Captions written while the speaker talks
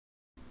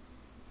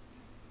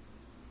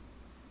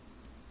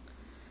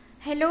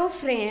Hello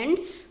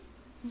friends,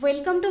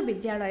 welcome to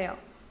विद्यालय।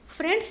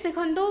 Friends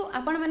देखो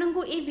आपण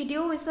मानू ये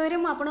वीडियो विषय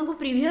में आपको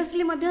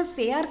प्रीवियसली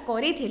शेयर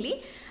करी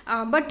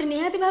बट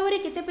निहाती भाव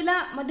में केते पिला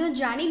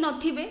जानी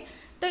नथिबे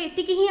तो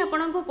एतिकी ही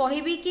आपन को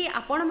कहबी कि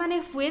आपण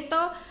माने हुए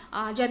तो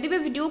जदि भी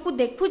वीडियो को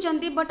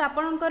देखुचंती बट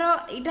आपणकर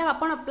इटा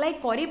आपण अप्लाई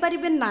करि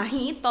परिबे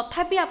नाही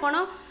तथापि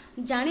आपण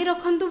जानी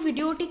रखंतु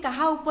वीडियोटी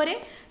कहा उपरे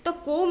तो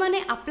को माने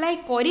अप्लाई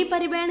करि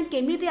परिबे एंड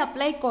केमिति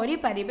अप्लाई करि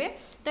परिबे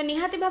तो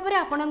निहाती भाव में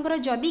आपणकर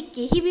जदि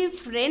केही भी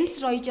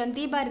फ्रेंड्स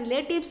रहिचंती बा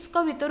रिलेटिव्स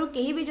को भितरु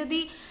केही भी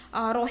जदि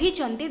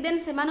रहिचंती देन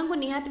सेमानंको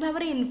निहाती भाव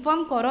में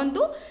इन्फॉर्म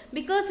करंतु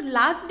बिकॉज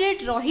लास्ट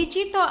डेट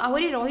रहिछि तो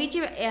आहुरी रहिछि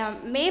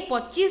मे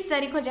 25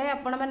 तारिख जाए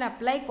आपण माने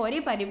अप्लाई करि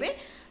परिबे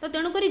तो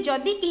तेणुक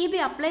जदि केही भी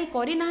अप्लाई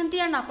करि नाहंती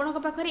एंड आपणक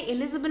पाखरे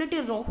एलिजिबिलिटी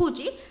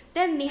रहुछि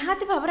देन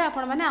निहाती भाव में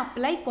आपण माने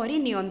अप्लाई करि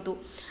नियंतु।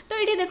 तो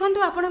ये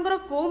देखंतु आपणकर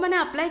को माने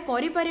अप्लाई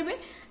करि परिबे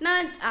ना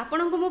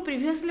आपणको मु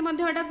प्रीवियसली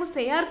मध्ये एटा को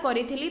शेयर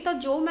करिथिली तो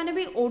जो माने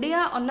भी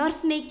ओडिया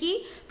ऑनर्स नै कि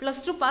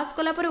 +2 पास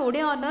कला पर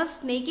ओडिया ऑनर्स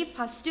नै कि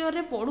फर्स्ट ईयर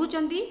रे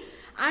पढुचंती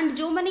एंड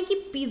जो माने कि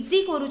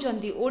पीजी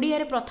करूचंती ओडिया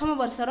रे प्रथम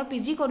वर्षर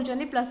पीजी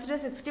करूचंती +3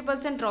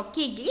 60%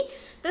 रखिकी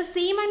तो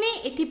सी माने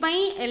एथि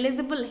पई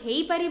एलिजिबल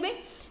हेई परिबे।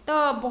 तो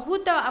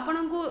बहुत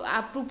आपन को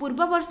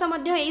पूर्व वर्ष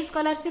मध्य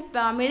स्कॉलरशिप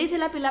मिली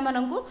पिला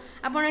माननकु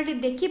आपन एटी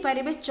देखि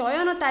पारिबे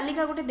चयन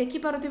तालिका गोटे देखि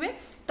पारुथिबे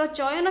तो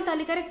चयन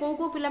तालिका रे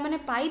को पिला माने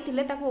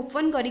पाइथिले ताको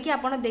ओपन करिकि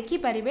आपन देखि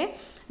पारिबे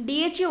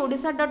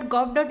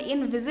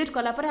dheodisha.govt.in विजिट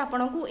कला पर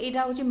आपन को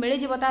एटा होची मिली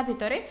जिवो ता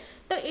भितरे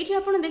तो एठी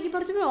आपन देखि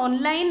पारुथिबे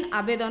ऑनलाइन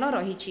आवेदन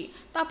रहिछि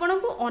तो आपन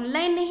को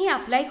ऑनलाइन ही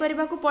अप्लाई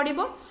करबा को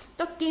पड़िबो।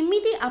 तो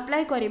केमिति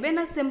अप्लाई करिवे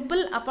ना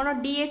सिंपल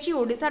आपन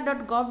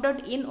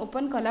dheodisha.govt.in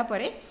ओपन कला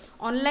परे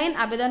ऑनलाइन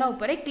आवेदन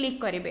उपरे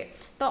क्लिक करेंगे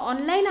तो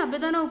ऑनलाइन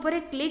आवेदन उपरे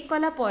क्लिक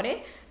कला परे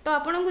तो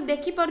आपन को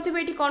देखि पारथिबे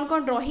एटी कोन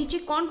कोन रही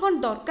कौन कौन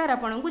दरकार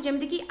आपन को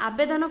जेमति कि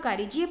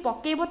आवेदनकारी जी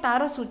पकेबो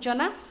तार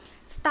सूचना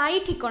स्थायी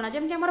ठिकाना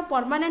जेमति हमर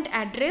परमानेंट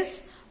एड्रेस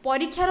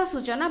परीक्षार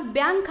सूचना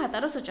बैंक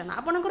खातार सूचना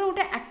आपनकर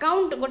गोटे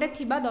अकाउंट गोटे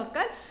थिबा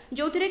दरकार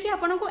जो थरे कि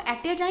आपन को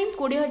एट ए टाइम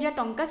 20,000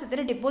 टंका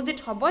सेते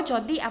डिपॉजिट हबो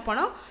जदी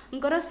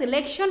आपनकर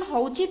सिलेक्शन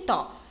होउची तो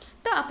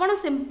आपन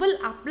सिंपल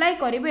अप्लाई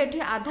करेंगे एठी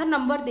आधार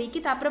नंबर देकी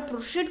तापर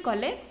प्रोसीड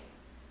कले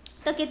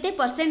तो केते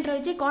परसेंट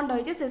रही कौन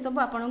रही से सब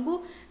आपन को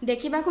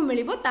देखा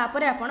मिलो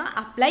तापर आपन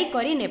अप्लाई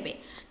करी नेबे।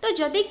 तो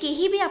जदि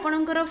केही भी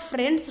आपणकर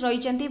फ्रेंड्स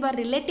रही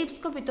रिलेटिव्स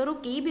को भितर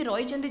कई भी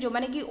रही जो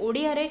माने कि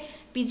ओडिया रे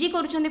पीजी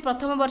करुछंती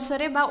प्रथम वर्ष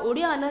रे बा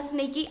ओडिया ऑनर्स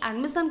नहीं कि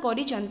एडमिशन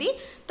करिसेंती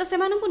तो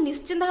सेमानन को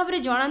निश्चित भाव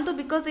में जणांतु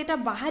बिकॉज एटा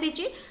बाहरी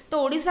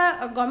तो ओडिशा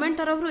गवर्नमेंट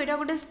तरफ एटा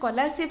गोटे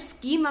स्कॉलरशिप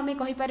स्कीम आमे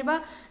कहि परबा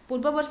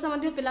पूर्व वर्ष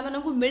मध्य पिला मानन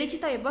को मिली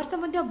तो ए वर्ष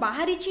मध्य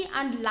बाहरी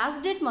एंड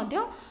लास्ट डेट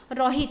मध्य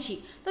रही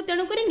तो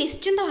तेणुक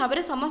निश्चित भाव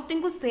में समस्त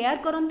को शेयर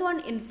करंतु एंड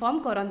इन्फॉर्म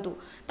करंतु।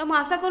 तो मैं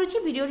आशा करुँची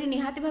वीडियोटी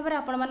निहाती भाव में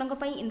आपण मानक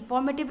पई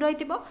इन्फॉर्मेटिव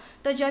रहितिबो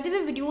तो जदि भी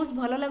वीडियोस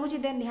भल लगुची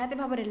देन निहाती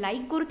भाव में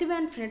लाइक करुथिबे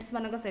एंड फ्रेंड्स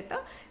मानक सहित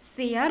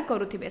share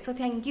करुथिबे। So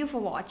thank you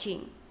for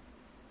watching.